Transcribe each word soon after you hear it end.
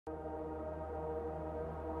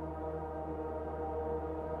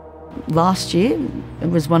Last year, it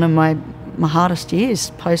was one of my hardest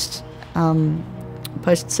years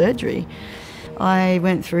post-surgery. I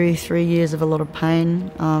went through 3 years of a lot of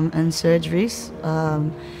pain and surgeries,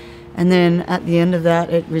 and then at the end of that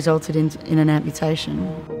it resulted in an amputation.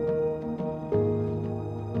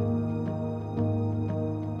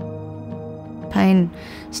 Pain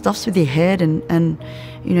stuffs with your head and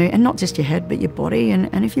you know, and not just your head but your body,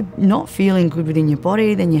 and if you're not feeling good within your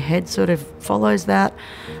body, then your head sort of follows that,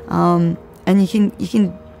 and you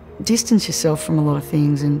can distance yourself from a lot of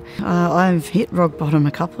things. And I've hit rock bottom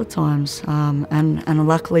a couple of times, and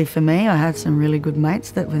luckily for me I had some really good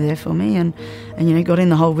mates that were there for me and you know, got in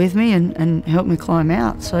the hole with me and helped me climb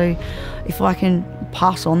out. So if I can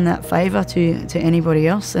pass on that favour to anybody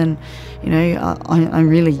else, then you know, I'm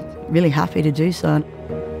really happy to do so.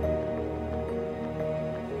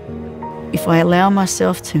 If I allow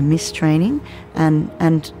myself to miss training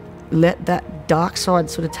and let that dark side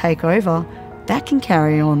sort of take over, that can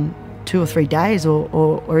carry on 2 or 3 days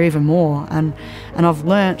or even more. And I've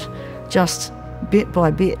learnt just bit by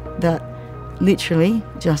bit that literally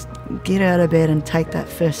just get out of bed and take that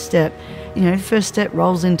first step. You know, the first step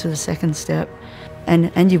rolls into the second step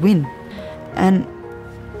and you win. And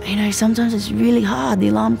you know, sometimes it's really hard. The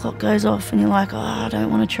alarm clock goes off and you're like, oh, I don't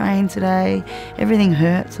want to train today. Everything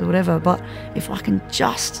hurts or whatever. But if I can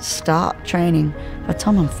just start training, by the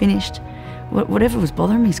time I'm finished, whatever was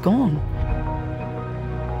bothering me is gone.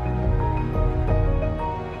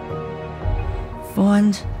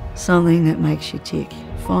 Find something that makes you tick.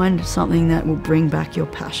 Find something that will bring back your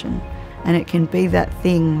passion. And it can be that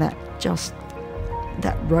thing that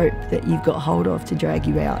rope that you've got hold of to drag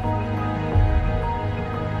you out.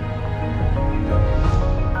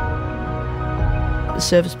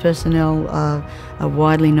 Service personnel are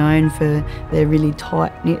widely known for their really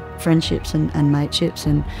tight-knit friendships and mateships,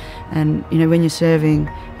 and you know, when you're serving,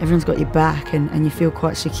 everyone's got your back and you feel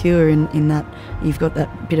quite secure in that you've got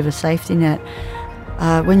that bit of a safety net.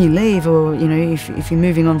 When you leave, or you know, if you're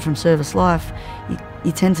moving on from service life,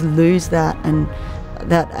 you tend to lose that, and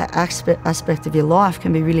that aspect of your life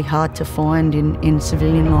can be really hard to find in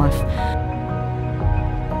civilian life.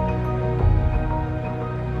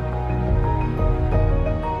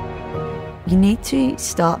 You need to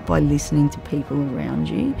start by listening to people around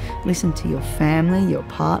you. Listen to your family, your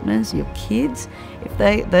partners, your kids. If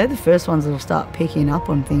they're the first ones that will start picking up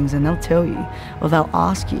on things, and they'll tell you, or they'll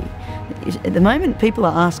ask you. At the moment people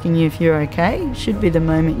are asking you if you're okay, should be the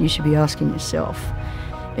moment you should be asking yourself.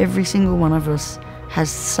 Every single one of us has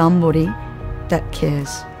somebody that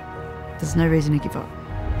cares. There's no reason to give up.